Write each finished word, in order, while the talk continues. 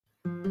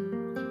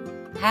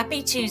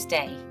Happy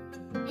Tuesday!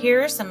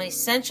 Here are some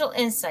essential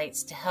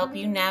insights to help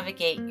you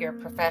navigate your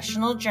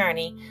professional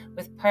journey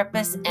with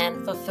purpose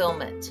and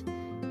fulfillment.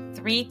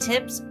 3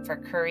 tips for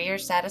career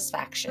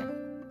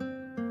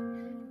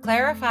satisfaction.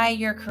 Clarify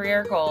your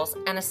career goals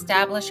and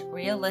establish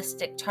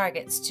realistic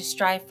targets to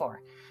strive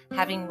for.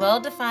 Having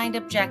well-defined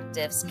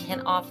objectives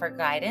can offer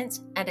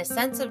guidance and a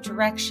sense of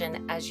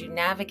direction as you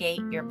navigate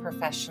your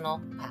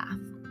professional path.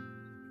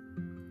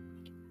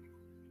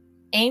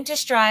 Aim to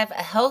strive a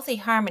healthy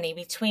harmony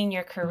between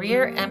your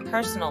career and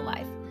personal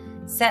life.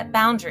 Set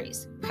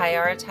boundaries,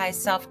 prioritize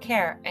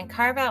self-care, and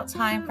carve out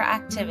time for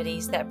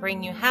activities that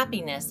bring you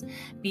happiness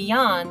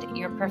beyond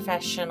your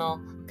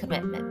professional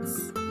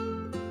commitments.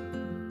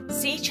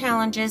 See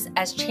challenges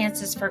as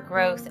chances for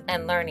growth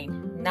and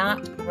learning,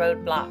 not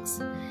roadblocks.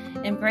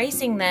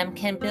 Embracing them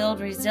can build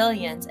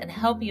resilience and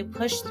help you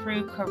push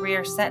through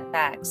career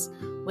setbacks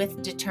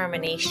with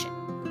determination.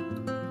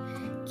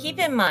 Keep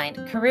in mind,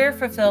 career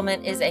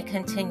fulfillment is a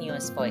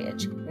continuous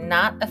voyage,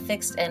 not a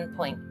fixed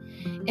endpoint.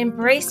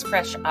 Embrace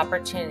fresh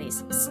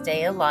opportunities,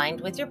 stay aligned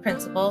with your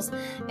principles,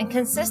 and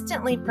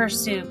consistently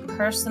pursue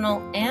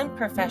personal and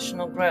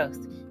professional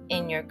growth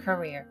in your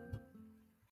career.